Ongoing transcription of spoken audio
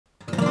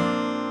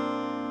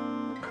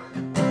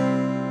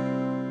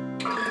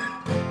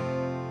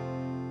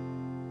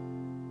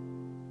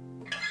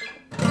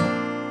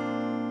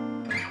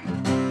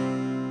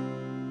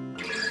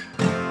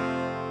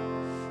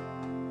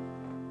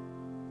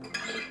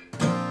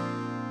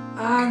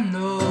I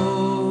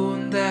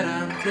know that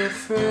I'm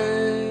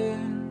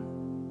different.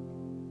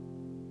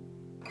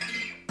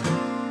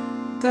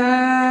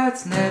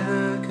 That's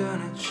never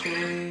gonna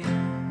change.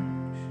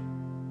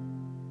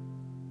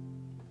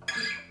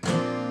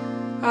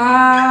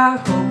 I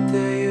hope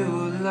that you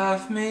will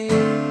love me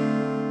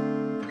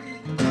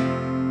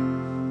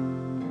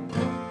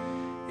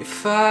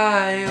if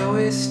I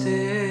always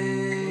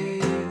stay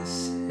the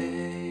same.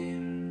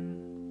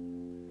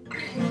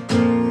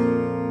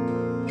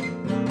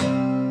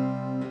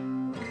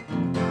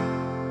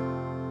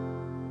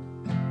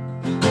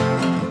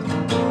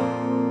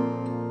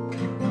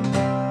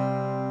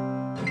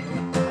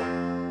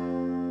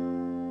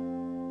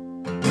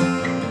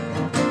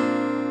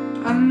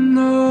 I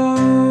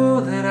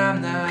know that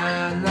I'm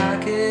not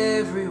like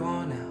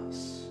everyone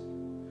else.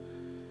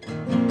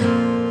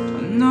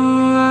 I know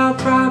I'll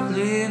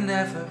probably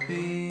never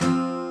be.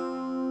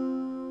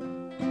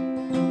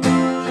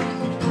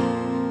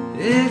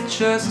 It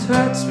just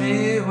hurts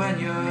me when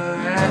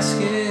you're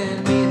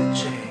asking me to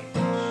change.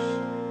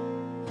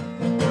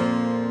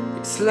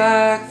 It's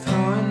like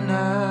throwing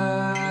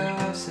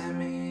knives at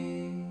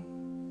me.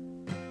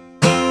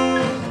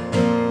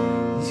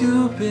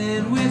 You've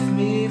been with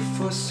me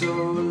for so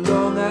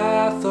long,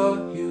 I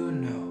thought you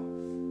know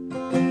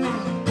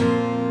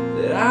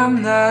that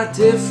I'm not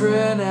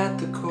different at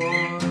the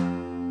core.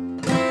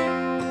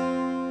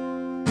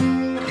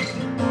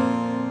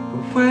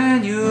 But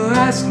when you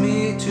ask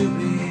me to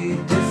be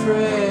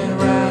different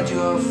around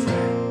your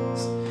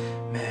friends,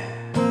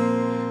 man,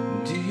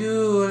 do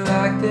you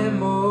like them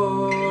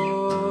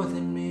more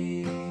than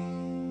me?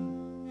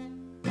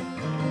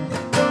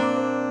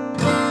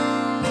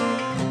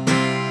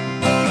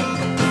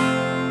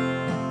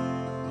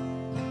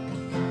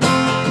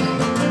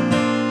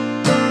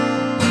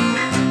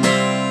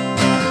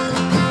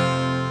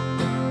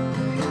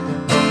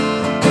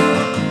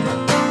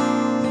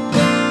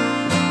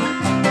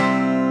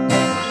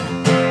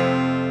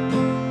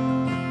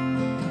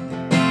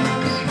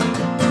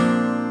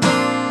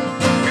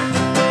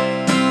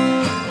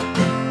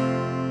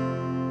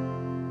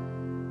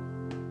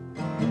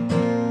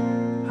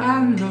 I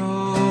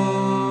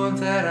know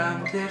that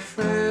I'm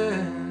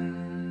different.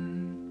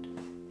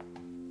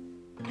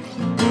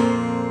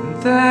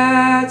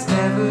 That's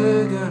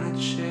never gonna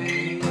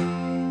change.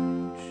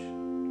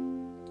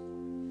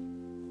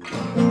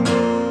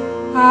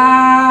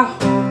 I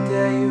hope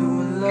that you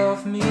will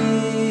love me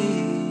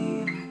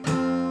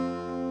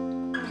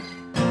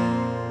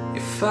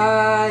if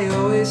I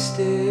always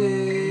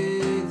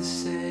stay the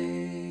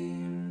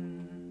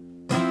same.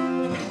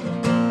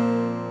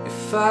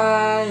 If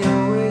I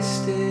always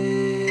stay